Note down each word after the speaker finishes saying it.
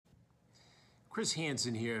Chris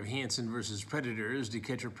Hansen here of Hansen versus Predators. To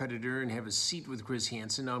catch a predator and have a seat with Chris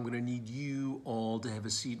Hansen, now I'm going to need you all to have a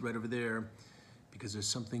seat right over there because there's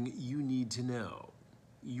something you need to know.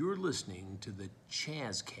 You're listening to the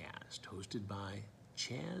Chazz Cast, hosted by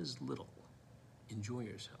Chaz Little. Enjoy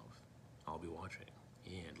yourself. I'll be watching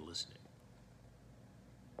and listening.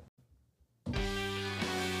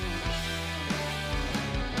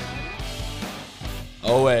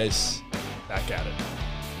 Always. Back at it.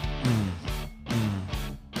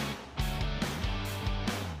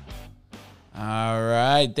 All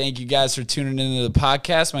right. Thank you guys for tuning into the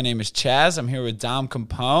podcast. My name is Chaz. I'm here with Dom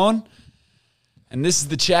Capone. And this is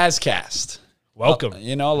the Chazz Cast. Welcome.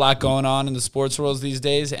 A lot going on in the sports world these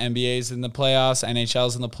days. NBA's in the playoffs.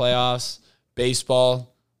 NHL's in the playoffs.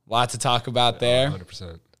 Baseball. A lot to talk about there.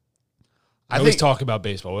 100%. I always talk about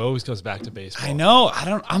baseball. It always goes back to baseball. I know.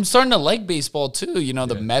 I'm starting to like baseball too.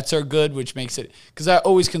 The Mets are good, which makes it because I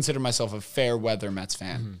always consider myself a fair weather Mets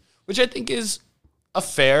fan, which I think is a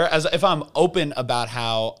fair as if I'm open about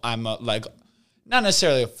how I'm not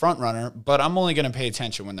necessarily a front runner, but I'm only going to pay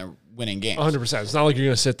attention when they're winning games. 100%. It's not like you're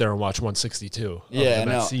going to sit there and watch 162. Yeah,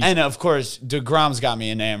 no. And of course, DeGrom's got me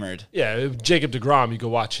enamored. Yeah, Jacob DeGrom, you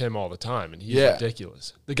can watch him all the time, and he's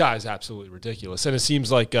ridiculous. The guy's absolutely ridiculous, and it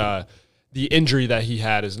seems like the injury that he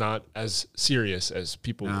had is not as serious as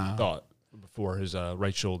people thought before his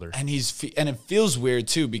right shoulder. And it feels weird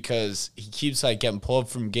too because he keeps getting pulled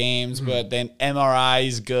from games, but then MRI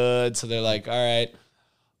is good, so they're like, all right.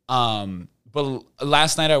 But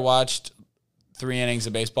last night I watched 3 innings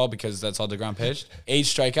of baseball because that's all DeGrom pitched. 8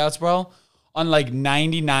 strikeouts, bro, on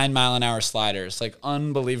 99-mile-an-hour sliders,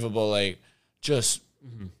 unbelievable, just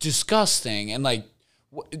disgusting, and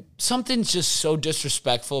something's just so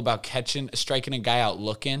disrespectful about striking a guy out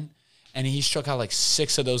looking. And he struck out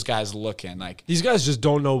 6 of those guys looking. These guys just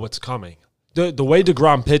don't know what's coming. The way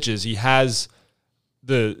DeGrom pitches, he has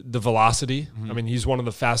the velocity. I mean, he's one of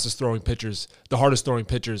the fastest throwing pitchers, the hardest throwing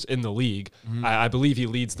pitchers in the league. I believe he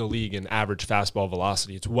leads the league in average fastball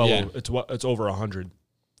velocity. It's it's over 100.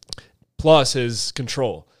 Plus his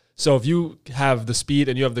control. So if you have the speed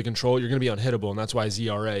and you have the control, you're going to be unhittable, and that's why his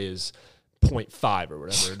ERA is 0.5 or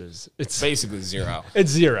whatever it is. It's basically 0.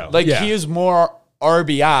 It's 0. He is more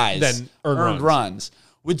RBIs than earned runs,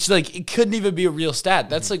 which it couldn't even be a real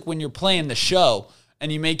stat. That's when you're playing the show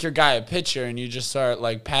and you make your guy a pitcher and you just start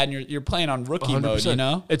padding. You're playing on rookie 100%.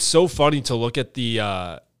 mode. It's so funny to look at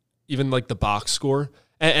the even the box score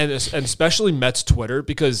and especially Mets Twitter,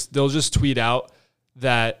 because they'll just tweet out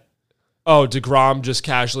that DeGrom just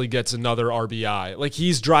casually gets another RBI.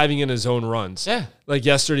 He's driving in his own runs. Yeah.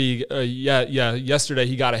 Yesterday, yesterday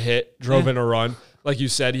he got a hit, drove in a run. Like you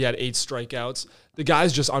said, he had 8 strikeouts. The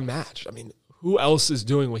guy's just unmatched. I mean, who else is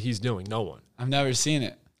doing what he's doing? No one. I've never seen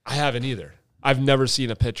it. I haven't either. I've never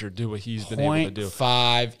seen a pitcher do what he's been able to do.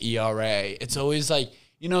 0.5 ERA. It's always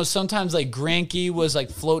sometimes Greinke was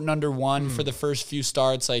floating under 1 for the first few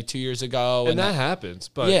starts 2 years ago. And that happens,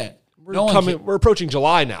 but yeah. We're approaching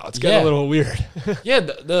July now. It's getting a little weird. Yeah,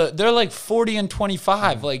 they're 40 and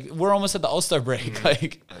 25. We're almost at the All-Star break.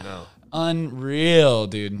 I know. Unreal,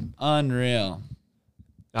 dude. Unreal.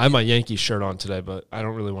 I have my Yankees shirt on today, but I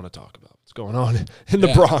don't really want to talk about what's going on in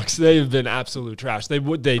the Bronx. They've been absolute trash. They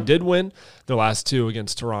did win the last 2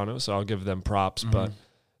 against Toronto, so I'll give them props. But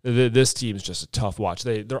this team's just a tough watch.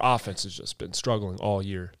 Their offense has just been struggling all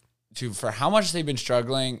year. Dude, for how much they've been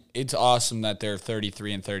struggling, it's awesome that they're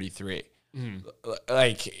 33 and 33.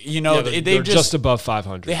 They're just above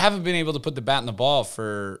 500. They haven't been able to put the bat in the ball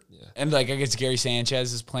and I guess Gary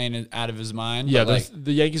Sanchez is playing out of his mind. Yeah,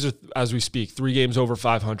 the Yankees are, as we speak, 3 games over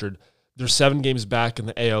 500. They're 7 games back in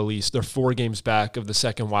the AL East. They're 4 games back of the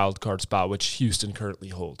second wild card spot, which Houston currently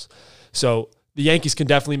holds. So the Yankees can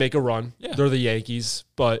definitely make a run. Yeah. They're the Yankees,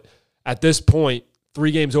 but at this point,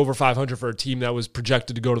 3 games over 500 for a team that was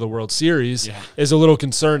projected to go to the World Series is a little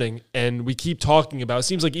concerning. And we keep talking about, it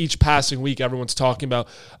seems like each passing week, everyone's talking about,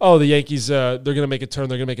 the Yankees, they're going to make a turn.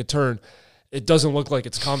 They're going to make a turn. It doesn't look like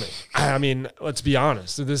it's coming. I mean, let's be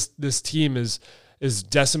honest. This team is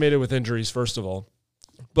decimated with injuries, first of all.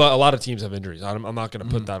 But a lot of teams have injuries. I'm not going to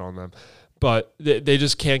put that on them. But they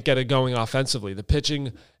just can't get it going offensively. The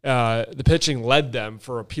pitching led them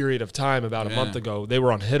for a period of time about a month ago. They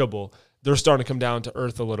were unhittable. They're starting to come down to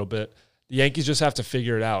earth a little bit. The Yankees just have to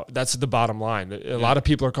figure it out. That's the bottom line. A lot of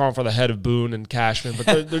people are calling for the head of Boone and Cashman,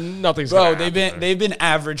 but they're nothing's going to happen. They've been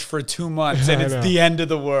average for 2 months, and it's the end of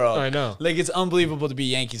the world. I know. It's unbelievable to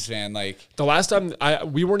be a Yankees fan. The last time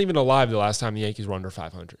we weren't even alive. The last time the Yankees were under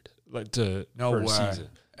 500, for a season.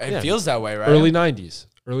 It feels that way, right? Early 90s.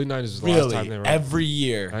 Early 90s was the last time they were. Every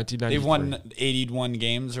year. 1993. They've won 81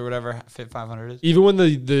 games or whatever 500 is. Even when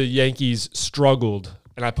the Yankees struggled,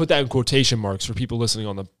 and I put that in quotation marks for people listening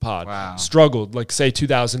on the pod. Wow. Struggled, like say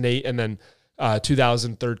 2008 and then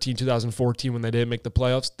 2013, 2014 when they didn't make the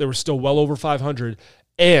playoffs, they were still well over 500,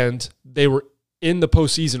 and they were in the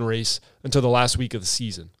postseason race until the last week of the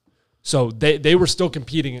season. So they were still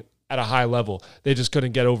competing at a high level. They just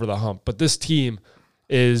couldn't get over the hump. But this team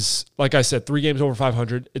is, like I said, 3 games over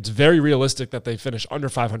 500. It's very realistic that they finish under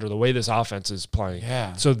 500 the way this offense is playing.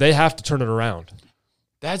 Yeah. So they have to turn it around.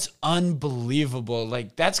 That's unbelievable.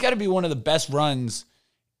 Like, that's got to be one of the best runs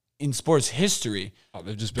in sports history. Oh,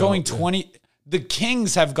 they've just been going 20. The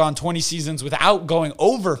Kings have gone 20 seasons without going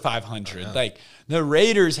over 500. Like, the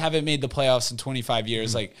Raiders haven't made the playoffs in 25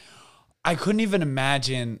 years. Like, I couldn't even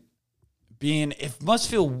imagine being. It must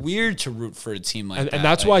feel weird to root for a team like that. And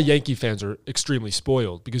that's why Yankee fans are extremely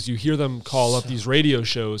spoiled, because you hear them call up these radio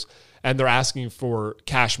shows and they're asking for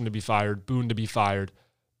Cashman to be fired, Boone to be fired.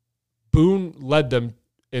 Boone led them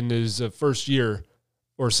in his first year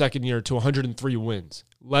or second year to 103 wins.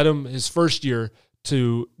 Led him his first year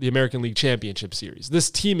to the American League Championship Series. This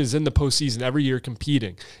team is in the postseason every year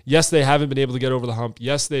competing. Yes, they haven't been able to get over the hump.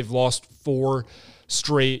 Yes, they've lost 4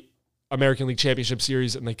 straight American League Championship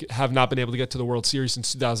Series, and they have not been able to get to the World Series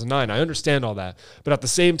since 2009. I understand all that. But at the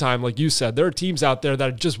same time, like you said, there are teams out there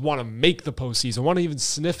that just want to make the postseason, want to even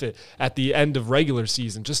sniff it at the end of regular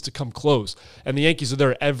season just to come close. And the Yankees are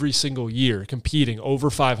there every single year competing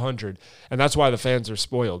over 500. And that's why the fans are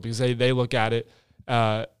spoiled, because they look at it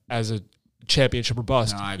as a championship or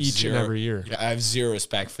bust and every year. Yeah, I have zero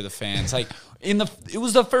respect for the fans. Like, it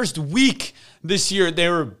was the first week this year they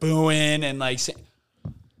were booing and like saying,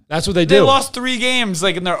 that's what they do. They lost 3 games,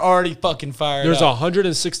 like, and they're already fucking fired There's up.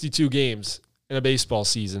 162 games in a baseball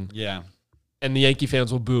season. Yeah. And the Yankee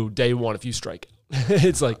fans will boo day one if you strike it.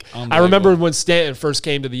 It's like, I remember when Stanton first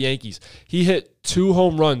came to the Yankees. He hit 2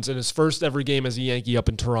 home runs in his first ever game as a Yankee up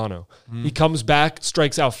in Toronto. He comes back,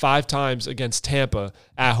 strikes out 5 times against Tampa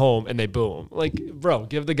at home, and they boo him. Like, bro,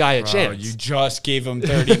 give the guy a chance. You just gave him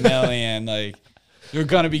 $30 million. Like, you're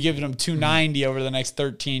going to be giving him $290 over the next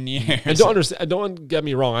 13 years. And don't get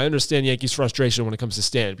me wrong. I understand Yankees' frustration when it comes to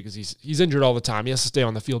Stanton, because he's injured all the time. He has to stay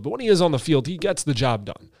on the field. But when he is on the field, he gets the job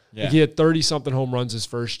done. Yeah. Like, he had 30-something home runs his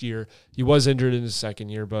first year. He was injured in his second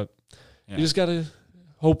year, but you just got to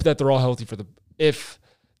hope that they're all healthy if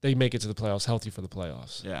they make it to the playoffs, healthy for the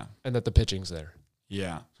playoffs. Yeah. And that the pitching's there.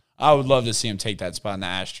 Yeah. I would love to see him take that spot in the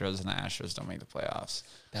Astros, and the Astros don't make the playoffs.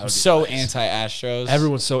 I'm so anti-Astros.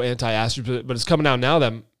 Everyone's so anti-Astros, but it's coming out now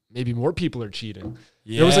that maybe more people are cheating.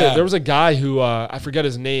 Yeah. There was a guy who, I forget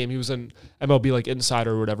his name, he was an MLB like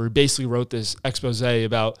insider or whatever, who basically wrote this expose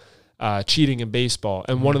about cheating in baseball.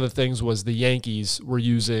 And one of the things was the Yankees were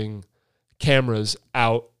using cameras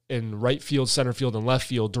out in right field, center field, and left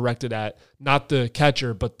field directed at not the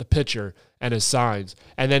catcher, but the pitcher and his signs.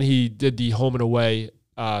 And then he did the home and away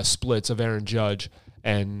splits of Aaron Judge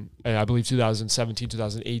and I believe 2017,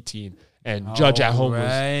 2018. And Judge at home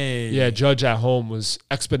Judge at home was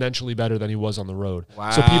exponentially better than he was on the road. Wow.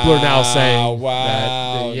 So people are now saying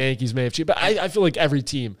that the Yankees may have cheated. But I feel like every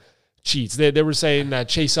team cheats. They were saying that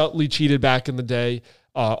Chase Utley cheated back in the day.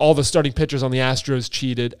 All the starting pitchers on the Astros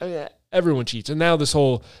cheated. I mean, everyone cheats. And now this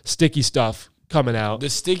whole sticky stuff coming out. The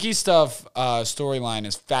sticky stuff storyline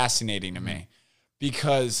is fascinating to me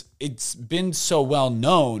because it's been so well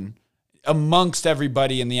known amongst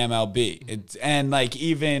everybody in the MLB. And like,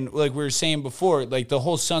 even like we were saying before, like the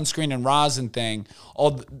whole sunscreen and rosin thing,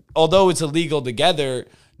 although it's illegal together,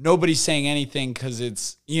 nobody's saying anything because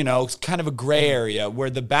it's, it's kind of a gray area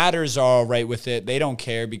where the batters are all right with it. They don't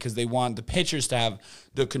care because they want the pitchers to have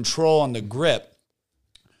the control and the grip.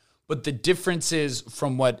 But the difference is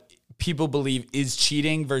from what people believe is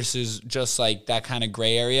cheating versus just like that kind of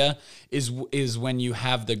gray area is when you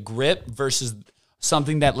have the grip versus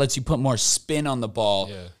something that lets you put more spin on the ball.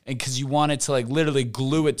 Yeah. And because you want it to like literally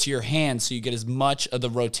glue it to your hand so you get as much of the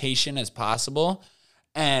rotation as possible.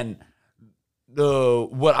 And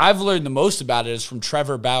what I've learned the most about it is from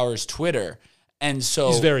Trevor Bauer's Twitter. And so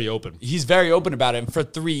he's very open. He's very open about it. And for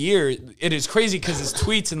 3 years, it is crazy because his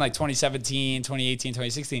tweets in like 2017, 2018,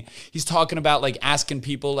 2016, he's talking about like asking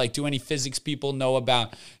people, like, do any physics people know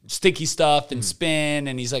about sticky stuff and spin?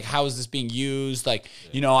 And he's like, how is this being used? Like,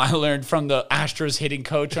 I learned from the Astros hitting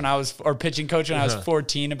coach or pitching coach when I was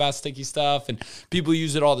 14 about sticky stuff, and people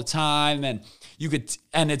use it all the time. And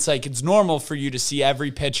it's like, it's normal for you to see every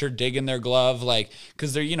pitcher dig in their glove, like,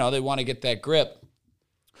 because they're, they want to get that grip.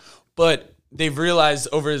 But they've realized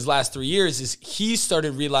over his last 3 years is he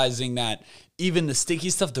started realizing that even the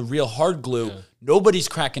sticky stuff, the real hard glue, nobody's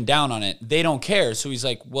cracking down on it. They don't care. So he's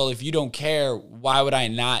like, well, if you don't care, why would I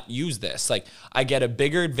not use this? Like, I get a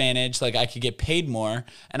bigger advantage. Like, I could get paid more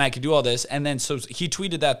and I could do all this. And then, so he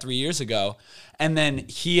tweeted that 3 years ago. And then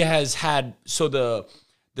he has had, so the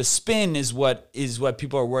spin is what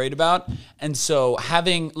people are worried about. And so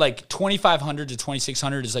having like 2,500 to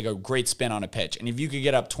 2,600 is like a great spin on a pitch. And if you could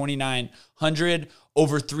get up 2,900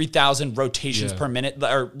 over 3,000 rotations per minute,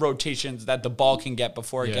 or rotations that the ball can get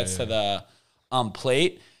before it gets to the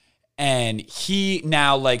plate. And he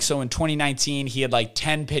now, like, so in 2019, he had like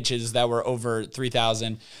 10 pitches that were over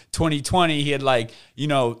 3,000. 2020, he had like,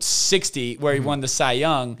 60 where he won the Cy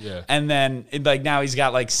Young. Yeah. And then like now he's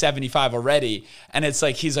got like 75 already. And it's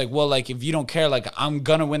like, he's like, well, like, if you don't care, like, I'm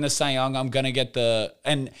going to win the Cy Young. I'm going to get the,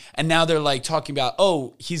 and now they're like talking about,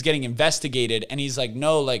 oh, he's getting investigated. And he's like,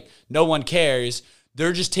 no, like, no one cares.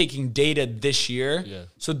 They're just taking data this year. Yeah.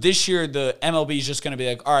 So this year, the MLB is just going to be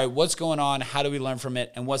like, all right, what's going on? How do we learn from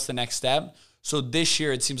it? And what's the next step? So this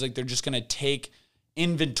year, it seems like they're just going to take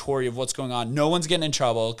inventory of what's going on. No one's getting in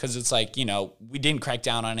trouble because it's like, we didn't crack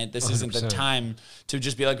down on it. This 100%. Isn't the time to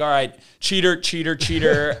just be like, all right,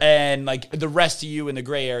 cheater, and like the rest of you in the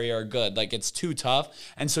gray area are good. Like, it's too tough.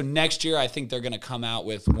 And so next year, I think they're going to come out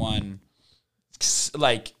with one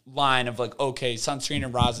like line of like, okay, sunscreen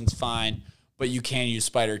and rosin's fine, but you can use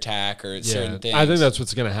spider tack or certain things. I think that's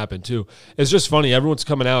what's going to happen too. It's just funny. Everyone's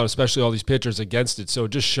coming out, especially all these pitchers, against it. So it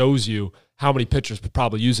just shows you how many pitchers are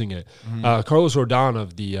probably using it. Mm-hmm. Carlos Rodon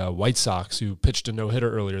of the White Sox, who pitched a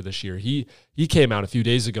no-hitter earlier this year, he came out a few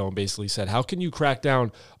days ago and basically said, how can you crack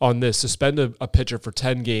down on this, suspend a pitcher for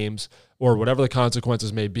 10 games or whatever the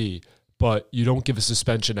consequences may be, but you don't give a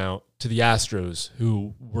suspension out to the Astros,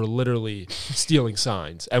 who were literally stealing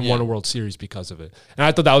signs and won a World Series because of it. And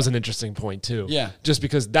I thought that was an interesting point too. Yeah. Just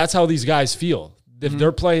because that's how these guys feel. If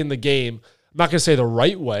they're playing the game, I'm not going to say the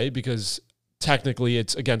right way, because technically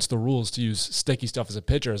it's against the rules to use sticky stuff as a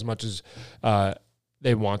pitcher as much as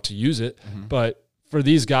they want to use it. Mm-hmm. But for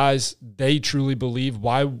these guys, they truly believe,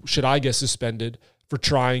 why should I get suspended for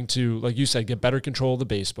trying to, like you said, get better control of the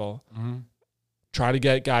baseball, try to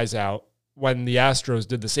get guys out, when the Astros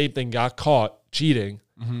did the same thing, got caught cheating,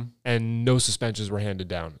 and no suspensions were handed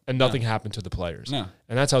down, and nothing happened to the players. No.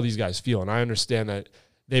 And that's how these guys feel. And I understand that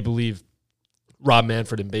they believe Rob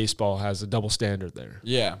Manfred in baseball has a double standard there.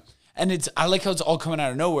 Yeah. And I like how it's all coming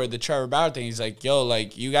out of nowhere. The Trevor Bauer thing, he's like, yo,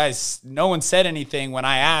 like, you guys, no one said anything when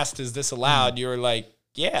I asked, is this allowed? You were like,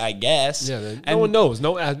 yeah, I guess. Yeah, no one knows.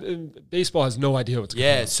 Baseball has no idea what's going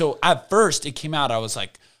on. Yeah, so at first it came out, I was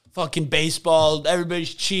like, fucking baseball,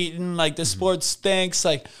 everybody's cheating, like the sport stinks,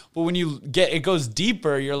 like, but when you get, it goes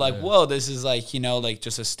deeper, you're like, whoa, this is like, like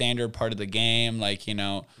just a standard part of the game, like,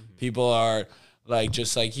 people are like,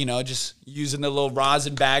 just like, just using the little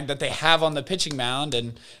rosin bag that they have on the pitching mound,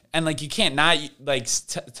 and like, you can't not like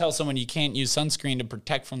tell someone you can't use sunscreen to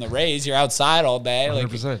protect from the rays, you're outside all day.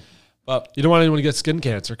 100%. Like, but you don't want anyone to get skin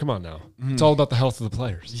cancer, come on now. It's all about the health of the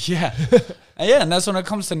players. Yeah. Yeah, and that's when it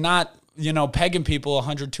comes to not pegging people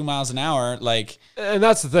 102 miles an hour, like. And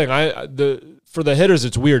that's the thing. For the hitters,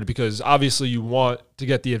 it's weird because obviously you want to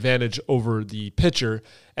get the advantage over the pitcher,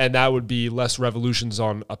 and that would be less revolutions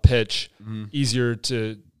on a pitch, easier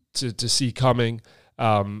to see coming,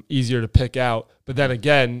 easier to pick out. But then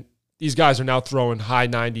again, these guys are now throwing high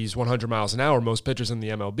 90s, 100 miles an hour, most pitchers in the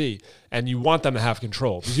MLB, and you want them to have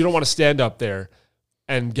control because you don't want to stand up there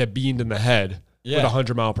and get beamed in the head. Yeah. With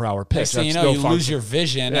a 100-mile-per-hour pitch. So, you lose your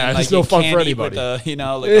vision. Yeah, and, like, it's no fun for anybody.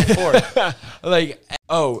 With a fork. Like,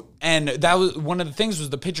 and that was one of the things was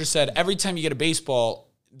the pitcher said, every time you get a baseball,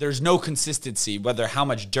 there's no consistency, whether how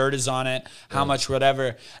much dirt is on it, how much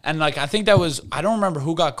whatever. And, like, I think that was, I don't remember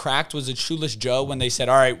who got cracked. Was it Shoeless Joe when they said,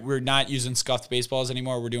 all right, we're not using scuffed baseballs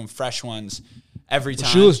anymore. We're doing fresh ones every time.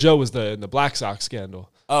 Shoeless Joe was in the Black Sox scandal.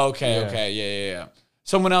 Oh, okay. Yeah.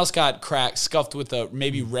 Someone else got cracked, scuffed with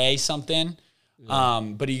maybe Ray something.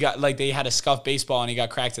 But he got, like, they had a scuffed baseball and he got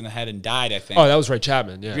cracked in the head and died, I think. Oh, that was Ray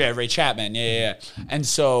Chapman, yeah. Yeah, Ray Chapman, yeah. And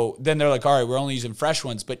so then they're like, all right, we're only using fresh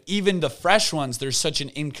ones. But even the fresh ones, there's such an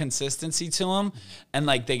inconsistency to them. And,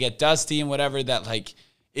 like, they get dusty and whatever that, like,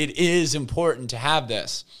 it is important to have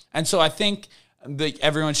this. And so I think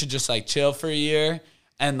everyone should just, like, chill for a year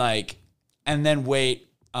and, like, and then wait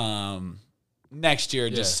next year,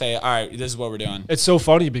 just say, all right, this is what we're doing. It's so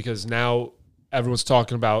funny because now everyone's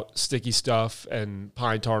talking about sticky stuff and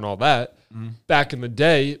pine tar and all that. Back in the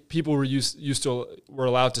day, people were were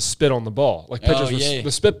allowed to spit on the ball, like pitchers with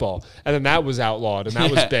the spitball, and then that was outlawed and that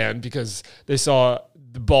was banned because they saw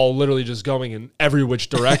the ball literally just going in every which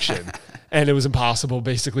direction, and it was impossible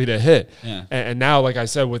basically to hit. Yeah. And now, like I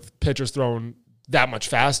said, with pitchers throwing that much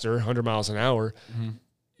faster, 100 miles an hour.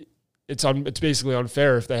 It's basically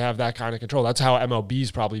unfair if they have that kind of control. That's how MLB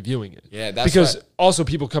is probably viewing it. Yeah, that's because what, also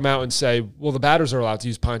people come out and say, well, the batters are allowed to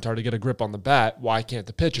use pine tar to get a grip on the bat. Why can't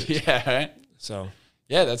the pitchers? Yeah, right. So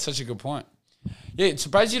yeah, that's such a good point. Yeah, it's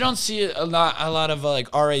surprised you don't see a lot of like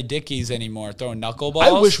R.A. Dickies anymore throwing knuckleballs.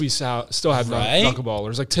 I wish we still had Right?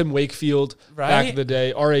 knuckleballers like Tim Wakefield Right? back in the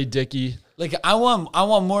day, R.A. Dickey. Like I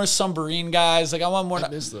want more submarine guys. Like I want more. I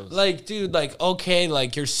miss those. Like dude, like okay,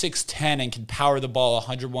 like you're 6'10" and can power the ball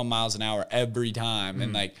 101 miles an hour every time,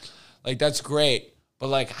 and like that's great. But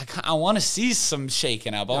like I want to see some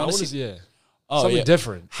shaking up. I want to see something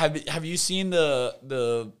different. Have you seen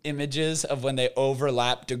the images of when they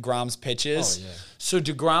overlap DeGrom's pitches? Oh yeah. So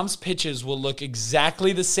DeGrom's pitches will look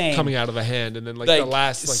exactly the same Coming out of the hand, and then like the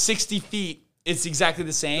last 60 feet. It's exactly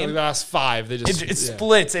the same. the last 5, they just It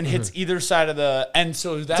splits and hits either side of the, and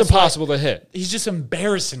so that's it's impossible to hit. He's just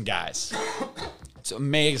embarrassing guys. It's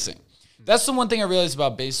amazing. That's the one thing I realized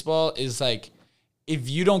about baseball is like, if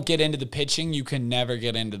you don't get into the pitching, you can never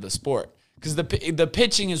get into the sport. Because the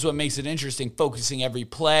pitching is what makes it interesting, focusing every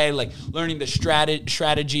play, like learning the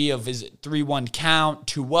strategy of is it 3-1 count,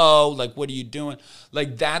 2-0, like what are you doing?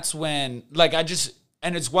 Like that's when, like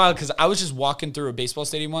and it's wild because I was just walking through a baseball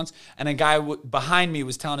stadium once, and a guy behind me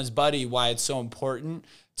was telling his buddy why it's so important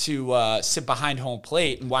to sit behind home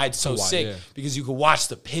plate and why it's so sick, because you can watch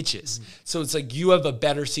the pitches. So it's like you have a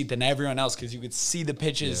better seat than everyone else because you could see the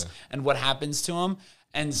pitches and what happens to them.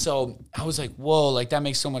 And so I was like, whoa, like that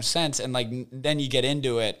makes so much sense. And like then you get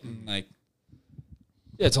into it and like.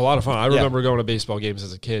 Yeah, it's a lot of fun. I remember going to baseball games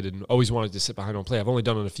as a kid and always wanted to sit behind home plate. I've only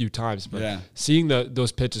done it a few times, but seeing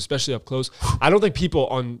those pitches, especially up close, I don't think people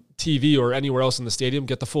on TV or anywhere else in the stadium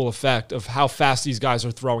get the full effect of how fast these guys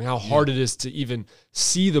are throwing, how hard it is to even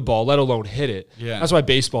see the ball, let alone hit it. Yeah. That's why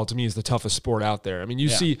baseball, to me, is the toughest sport out there. I mean, you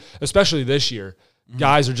see, especially this year,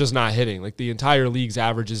 guys are just not hitting. Like the entire league's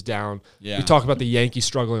average is down. Yeah. We talk about the Yankees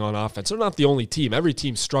struggling on offense. They're not the only team. Every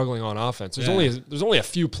team's struggling on offense. There's only a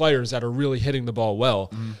few players that are really hitting the ball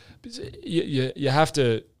well. You have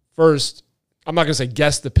to first, I'm not going to say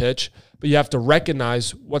guess the pitch, but you have to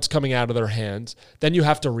recognize what's coming out of their hands. Then you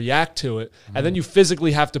have to react to it. And then you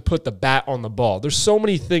physically have to put the bat on the ball. There's so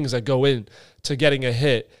many things that go into getting a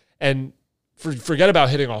hit. And forget about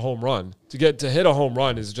hitting a home run. To hit a home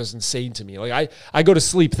run is just insane to me. Like I go to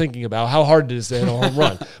sleep thinking about how hard it is to hit a home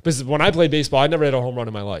run. Because when I played baseball, I never hit a home run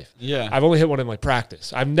in my life. Yeah. I've only hit one in like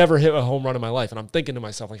practice. I've never hit a home run in my life. And I'm thinking to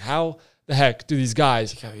myself, like, how the heck do these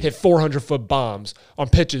guys hit 400-foot bombs on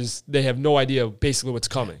pitches they have no idea basically what's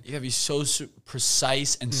coming? You gotta be so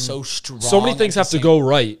precise and so strong. So many things have to go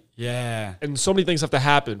right. Yeah. And so many things have to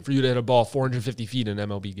happen for you to hit a ball 450 feet in an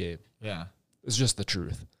MLB game. Yeah. It's just the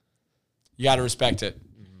truth. You got to respect it.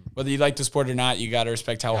 Whether you like the sport or not, you got to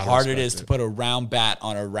respect how hard it is to put a round bat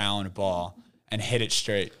on a round ball and hit it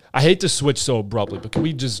straight. I hate to switch so abruptly, but can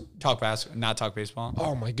we just not talk baseball?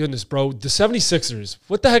 Oh my goodness, bro. The 76ers.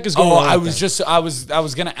 What the heck is going on? I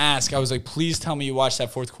was going to ask. I was like, please tell me you watched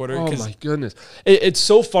that fourth quarter. Oh my goodness. It's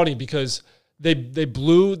so funny because they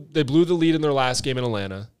blew the lead in their last game in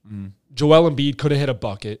Atlanta. Joel Embiid couldn't hit a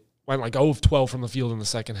bucket. Went like 0 of 12 from the field in the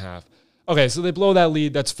second half. Okay, so they blow that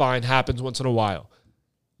lead. That's fine. Happens once in a while.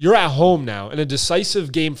 You're at home now in a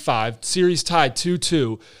decisive Game 5, series tied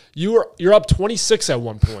 2-2. You're up 26 at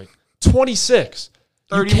one point. 26.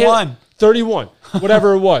 31. 31,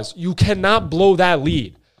 whatever it was. You cannot blow that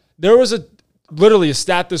lead. There was literally a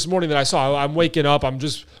stat this morning that I saw. I'm waking up. I'm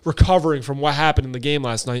just recovering from what happened in the game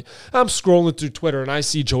last night. I'm scrolling through Twitter, and I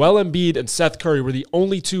see Joel Embiid and Seth Curry were the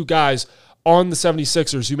only two guys on the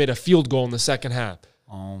 76ers who made a field goal in the second half.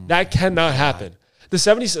 That cannot happen. The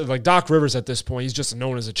 70s, like Doc Rivers at this point, he's just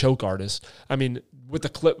known as a choke artist. I mean, with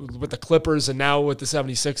the Clippers and now with the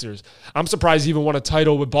 76ers, I'm surprised he even won a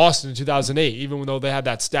title with Boston in 2008, even though they had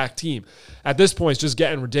that stacked team. At this point, it's just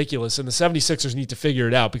getting ridiculous, and the 76ers need to figure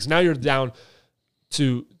it out because now you're down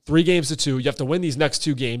to 3-2. You have to win these next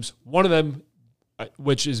 2 games. One of them,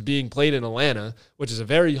 which is being played in Atlanta, which is a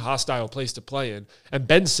very hostile place to play in, and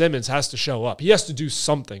Ben Simmons has to show up. He has to do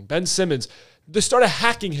something. Ben Simmons, they started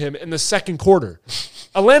hacking him in the second quarter.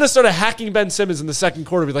 Atlanta started hacking Ben Simmons in the second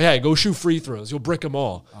quarter. Be like, hey, go shoot free throws. You'll brick them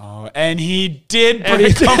all. Oh, and he did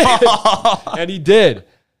brick them all. And he did.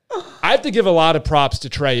 I have to give a lot of props to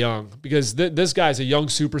Trae Young because this guy's a young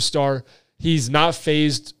superstar. He's not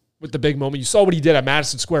fazed with the big moment. You saw what he did at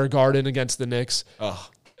Madison Square Garden against the Knicks.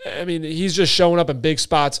 I mean, he's just showing up in big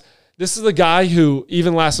spots. This is the guy who,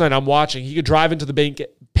 even last night I'm watching, he could drive into the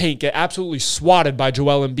paint, get absolutely swatted by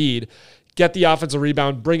Joel Embiid, get the offensive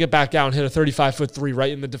rebound, bring it back out, and hit a 35-foot three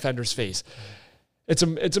right in the defender's face.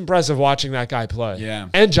 it's impressive watching that guy play. Yeah.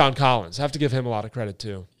 And John Collins. I have to give him a lot of credit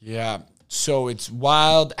too. Yeah. So it's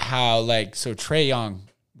wild how, like, so Trae Young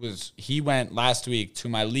he went last week to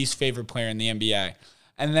my least favorite player in the NBA.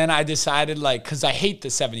 And then I decided, like, because I hate the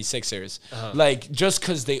 76ers, like, just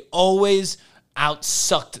because they always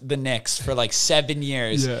outsucked the Knicks for like 7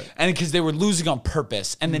 years. Yeah. And because they were losing on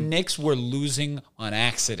purpose. And the Knicks were losing on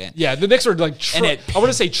accident. Yeah, the Knicks are like, I want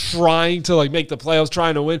to say trying to like make the playoffs,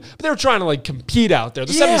 trying to win, but they were trying to like compete out there.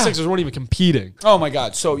 The 76ers weren't even competing. Oh my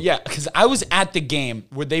God. So yeah, because I was at the game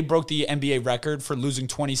where they broke the NBA record for losing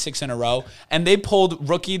 26 in a row. And they pulled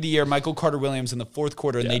Rookie of the Year, Michael Carter-Williams, in the fourth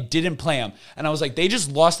quarter, and they didn't play him. And I was like, they just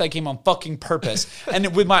lost that game on fucking purpose.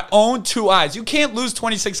 And with my own 2 eyes, you can't lose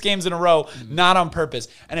 26 games in a row, not on purpose.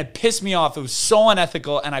 And it pissed me off. It was so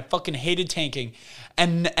unethical, and I fucking hated tanking.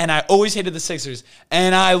 And I always hated the Sixers.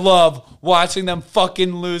 And I love watching them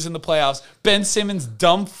fucking lose in the playoffs. Ben Simmons'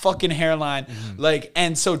 dumb fucking hairline. Like,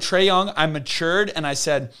 and so Trae Young, I matured, and I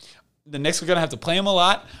said, the Knicks are going to have to play him a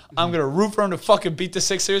lot. I'm going to root for him to fucking beat the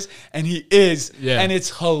Sixers. And he is. Yeah. And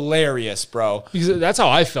it's hilarious, bro. Because that's how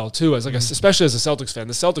I felt, too, as like especially as a Celtics fan.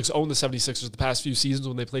 The Celtics owned the 76ers the past few seasons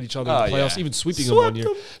when they played each other in the playoffs, even sweeping them one year.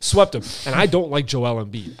 Swept them. And I don't like Joel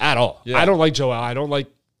Embiid at all. Yeah. I don't like Joel.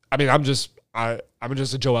 I'm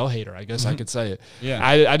just a Joel hater, I guess I could say it. Yeah.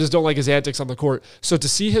 I just don't like his antics on the court. So to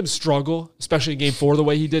see him struggle, especially in Game 4 the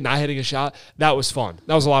way he did, not hitting a shot, that was fun.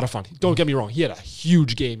 That was a lot of fun. Don't get me wrong. He had a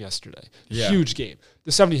huge game yesterday. Yeah. Huge game.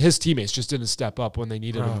 His teammates just didn't step up when they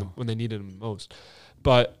needed him most.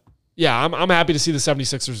 But yeah, I'm happy to see the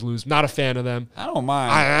 76ers lose. Not a fan of them. I don't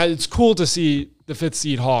mind. It's cool to see the 5th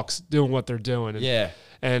seed Hawks doing what they're doing.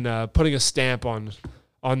 And putting a stamp on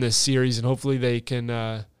this series, and hopefully they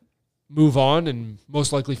can move on and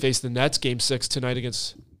most likely face the Nets. Game 6 tonight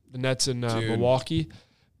against the Nets in Milwaukee.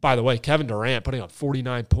 By the way, Kevin Durant putting up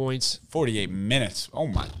 49 points. 48 minutes. Oh,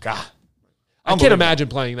 my God. I can't imagine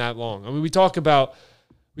playing that long. I mean, we talk about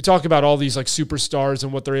all these like superstars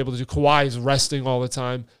and what they're able to do. Kawhi is resting all the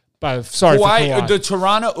time. Sorry for Kawhi.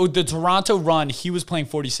 The Toronto run, he was playing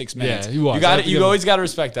 46 minutes. Yeah, he was. You always got to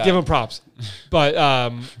respect that. Give him props. But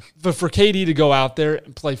for KD to go out there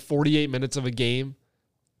and play 48 minutes of a game,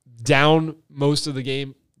 down most of the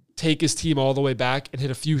game, take his team all the way back and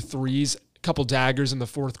hit a few threes, a couple daggers in the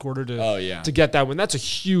fourth quarter to get that win. That's a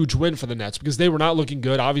huge win for the Nets because they were not looking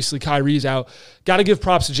good. Obviously, Kyrie's out. Got to give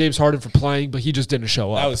props to James Harden for playing, but he just didn't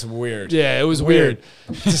show up. That was weird. Yeah, it was weird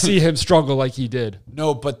to see him struggle like he did.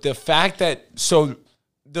 No, but the fact that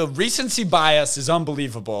the recency bias is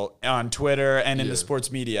unbelievable on Twitter and in the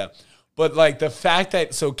sports media. But like the fact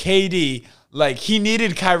that KD, like he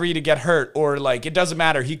needed Kyrie to get hurt, or like it doesn't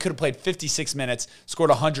matter. He could have played 56 minutes, scored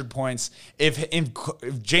 100 points. If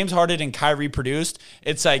James Harden and Kyrie produced,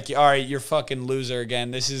 it's like, all right, you're fucking loser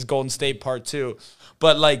again. This is Golden State part 2.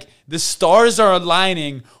 But like the stars are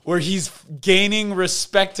aligning where he's gaining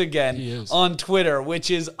respect again on Twitter,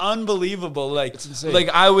 which is unbelievable. Like,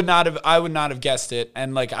 I would not have guessed it.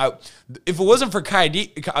 And like if it wasn't for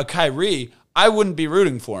Kyrie, I wouldn't be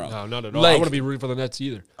rooting for him. No, not at all. I wouldn't be rooting for the Nets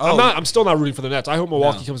either. I'm still not rooting for the Nets. I hope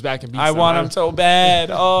Milwaukee comes back and beats them. I want him so bad.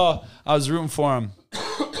 Oh, I was rooting for him.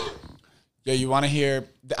 Yo, you want to hear?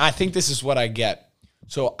 I think this is what I get.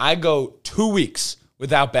 So I go 2 weeks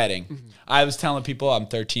without betting. Mm-hmm. I was telling people I'm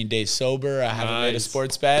 13 days sober. I haven't made a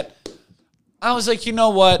sports bet. I was like, you know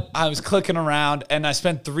what? I was clicking around, and I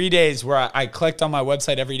spent 3 days where I clicked on my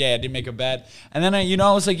website every day. I didn't make a bet. And then I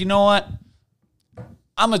was like, you know what?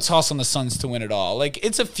 I'm going to toss on the Suns to win it all. Like,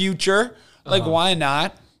 it's a future. Like, why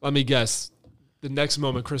not? Let me guess. The next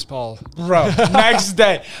moment, Chris Paul. Bro, next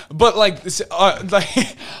day. But,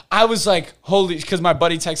 I was like, holy, because my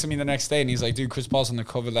buddy texted me the next day, and he's like, dude, Chris Paul's on the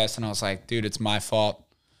COVID list. And I was like, dude, it's my fault.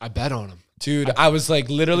 I bet on him. Dude, I was like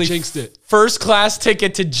literally jinxed it. First class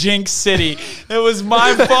ticket to Jinx City. It was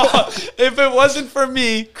my fault. If it wasn't for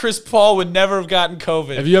me, Chris Paul would never have gotten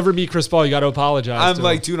COVID. If you ever meet Chris Paul, you got to apologize. I'm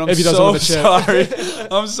like, dude, I'm so sorry.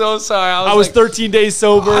 I'm so sorry. I was 13 days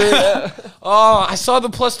sober. I saw the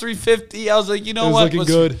plus 350. I was like, you know what?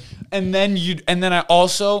 Looking good. And then I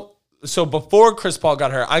also, so before Chris Paul got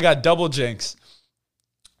hurt, I got double Jinx.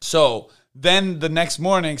 So then the next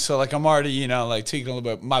morning, so like I'm already, tweaking a little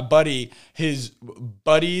bit. My buddy, his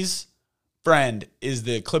buddy's friend is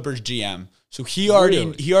the Clippers GM. So he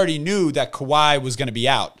already knew that Kawhi was going to be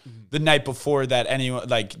out the night before that anyone,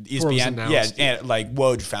 like ESPN, and like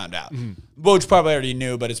Woj found out. Mm-hmm. Woj probably already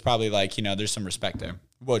knew, but it's probably like, there's some respect there.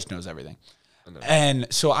 Woj knows everything. And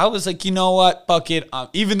so I was like, you know what? Fuck it.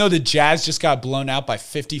 Even though the Jazz just got blown out by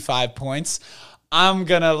 55 points, I'm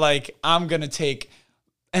going to take...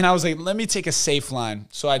 And I was like, let me take a safe line.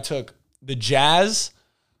 So I took the Jazz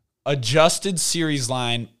adjusted series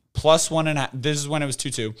line plus 1.5. This is when it was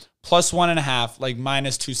 2-2 plus 1.5, like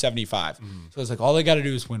minus 275. So it's like all they got to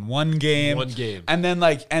do is win one game, and then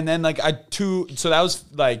like So that was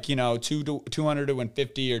like 200 to win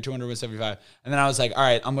 50 or 200 to win 75, and then I was like, all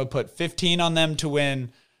right, I'm gonna put 15 on them to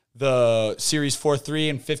win the series 4-3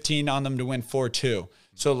 and 15 on them to win 4-2.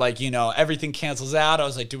 So like everything cancels out. I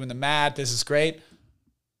was like doing the math. This is great.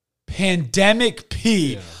 Pandemic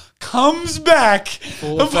P. Comes back,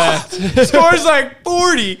 full effect, scores like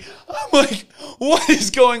 40. I'm like, what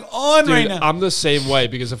is going on right now? I'm the same way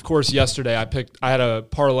because, of course, yesterday I had a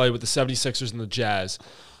parlay with the 76ers and the Jazz.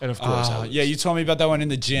 And, of course, you told me about that one in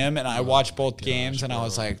the gym, and I watched both games, and I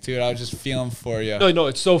was like, dude, I was just feeling for you. No,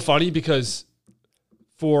 it's so funny because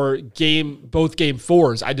for both game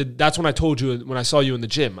fours, that's when I told you when I saw you in the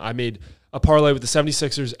gym. I made a parlay with the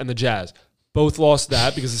 76ers and the Jazz. Both lost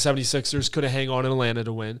that because the 76ers couldn't hang on in Atlanta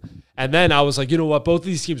to win. And then I was like, you know what? Both of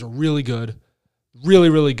these teams are really good. Really,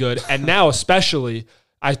 really good. And now especially,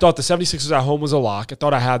 I thought the 76ers at home was a lock. I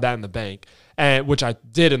thought I had that in the bank, which I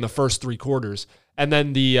did in the first three quarters. And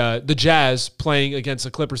then the Jazz playing against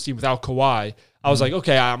the Clippers team without Kawhi, I was like,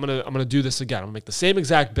 okay, I'm gonna do this again. I'm gonna make the same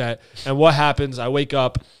exact bet. And what happens? I wake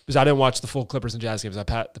up because I didn't watch the full Clippers and Jazz games. I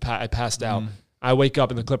passed out. I wake up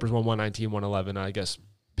and the Clippers won 119-111. I guess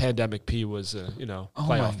Pandemic P was,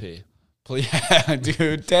 playoff P. Yeah,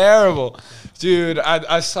 dude, terrible. Dude,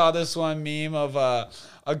 I saw this one meme of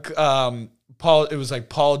Paul. It was like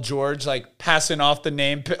Paul George like passing off the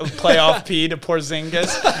name playoff P to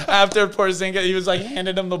Porzingis after Porzingis. He was like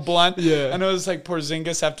handed him the blunt. Yeah, and it was like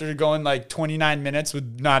Porzingis after going like 29 minutes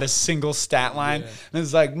with not a single stat line. Yeah. And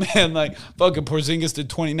it's like, man, like fucking Porzingis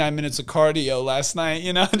did 29 minutes of cardio last night.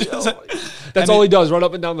 That's all he does, run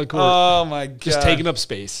up and down the court. Oh my god, just taking up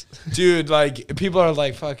space, dude. Like people are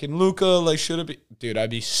like fucking Luka. Like should it be? Dude,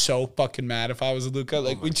 I'd be so fucking mad if I was Luka.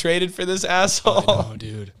 Like we traded for this asshole. I know,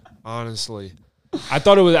 dude. Honestly, I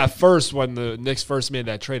thought it was at first when the Knicks first made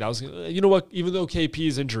that trade. I was, you know what? Even though KP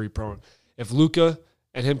is injury prone, if Luka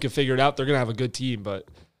and him can figure it out, they're gonna have a good team. But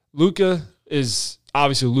Luka is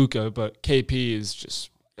obviously Luka, but KP is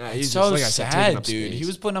just. He's so sad, dude. He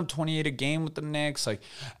was putting up 28 a game with the Knicks,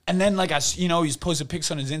 and then he's posted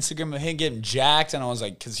pics on his Instagram of him getting jacked, and I was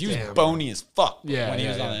like, because he was bony as fuck when he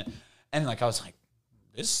was on it, and I was like.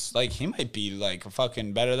 This he might be like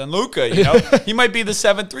fucking better than Luka, He might be the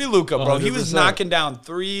 7-3 Luka, bro. 100%. He was knocking down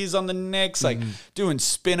threes on the Knicks, doing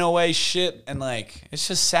spin away shit, and it's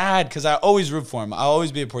just sad because I always root for him. I'll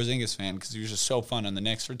always be a Porzingis fan because he was just so fun on the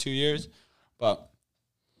Knicks for 2 years. But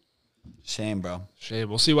shame, bro. Shame.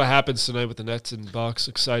 We'll see what happens tonight with the Nets and Bucks.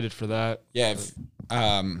 Excited for that. Yeah.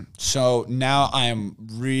 So now I am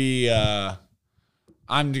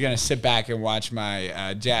I'm going to sit back and watch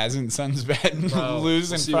my Jazz and Suns bet and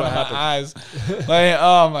lose in front of my eyes.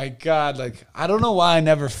 Oh, my God. I don't know why I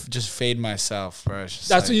never just fade myself, bro.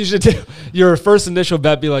 That's what you should do. Your first initial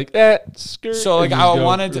bet be like, skirt. So, I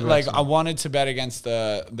wanted to bet against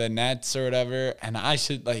the Nets or whatever, and I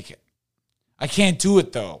should, I can't do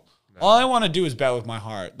it, though. No. All I want to do is bet with my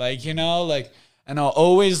heart. And I'll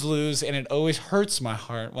always lose, and it always hurts my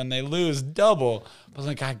heart when they lose double.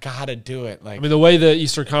 But, I got to do it. The way the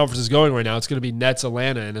Eastern Conference is going right now, it's going to be Nets,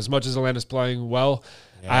 Atlanta. And as much as Atlanta's playing well,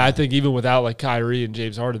 I think even without, Kyrie and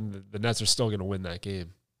James Harden, the Nets are still going to win that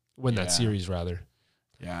game. That series, rather.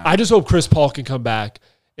 Yeah. I just hope Chris Paul can come back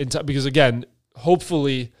because, again,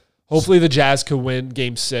 hopefully the Jazz can win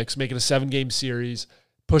Game 6, make it a 7-game series,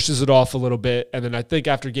 pushes it off a little bit. And then I think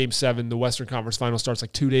after Game 7, the Western Conference Final starts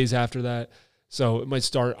 2 days after that. So it might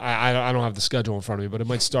start. I don't have the schedule in front of me, but it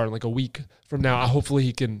might start in a week from now.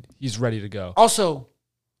 Hopefully he's ready to go. Also,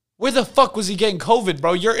 where the fuck was he getting COVID,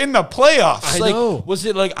 bro? You're in the playoffs. I know. Was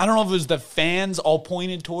it I don't know if it was the fans all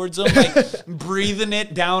pointed towards him, breathing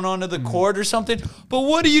it down onto the court or something. But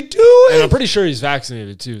what are you doing? And I'm pretty sure he's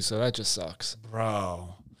vaccinated too, so that just sucks,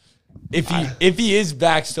 bro. If he is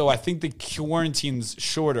back still, I think the quarantine's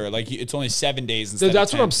shorter. It's only 7 days instead.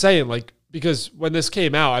 That's of 10. What I'm saying. Because when this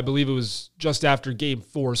came out, I believe it was just after Game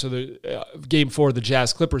 4, so the Game 4 of the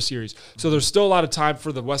Jazz Clippers series. So there's still a lot of time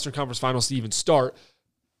for the Western Conference Finals to even start.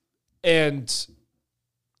 And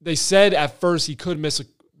they said at first he could miss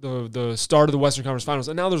the start of the Western Conference Finals,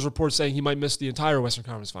 and now there's reports saying he might miss the entire Western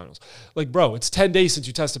Conference Finals. Bro, it's 10 days since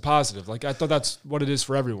you tested positive. I thought that's what it is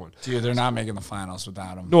for everyone. Dude, they're not making the finals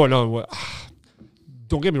without him. No.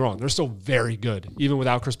 Don't get me wrong. They're still very good, even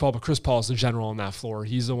without Chris Paul. But Chris Paul is the general on that floor.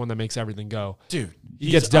 He's the one that makes everything go. Dude,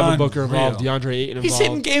 he gets Devin Booker involved, DeAndre Ayton involved. He's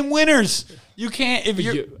hitting game winners. You can't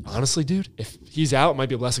honestly, dude. If he's out, it might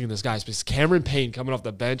be a blessing in disguise. Because Cameron Payne coming off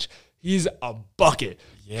the bench, he's a bucket.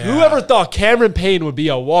 Whoever thought Cameron Payne would be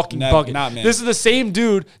a walking bucket? not me. This is the same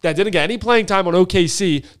dude that didn't get any playing time on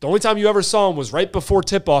OKC. The only time you ever saw him was right before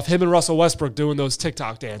tip-off, him and Russell Westbrook doing those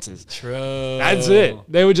TikTok dances. True. That's it.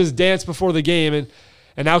 They would just dance before the game,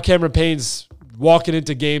 and now Cameron Payne's walking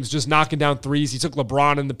into games, just knocking down threes. He took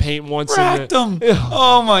LeBron in the paint once. Racked him.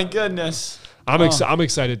 Oh, my goodness. I'm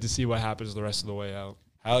excited to see what happens the rest of the way out.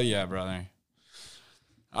 Hell yeah, brother.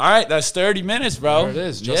 All right, that's 30 minutes, bro. There it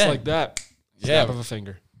is, just like that. Snap of a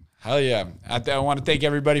finger. Hell yeah. I want to thank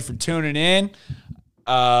everybody for tuning in.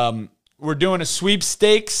 We're doing a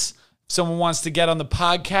sweepstakes. If someone wants to get on the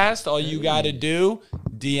podcast, all you got to do,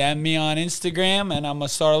 DM me on Instagram, and I'm going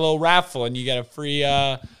to start a little raffle, and you get a free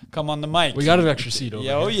come on the mic. We got an extra seat over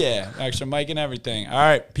here. Oh, yeah. Extra mic and everything. All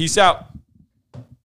right. Peace out.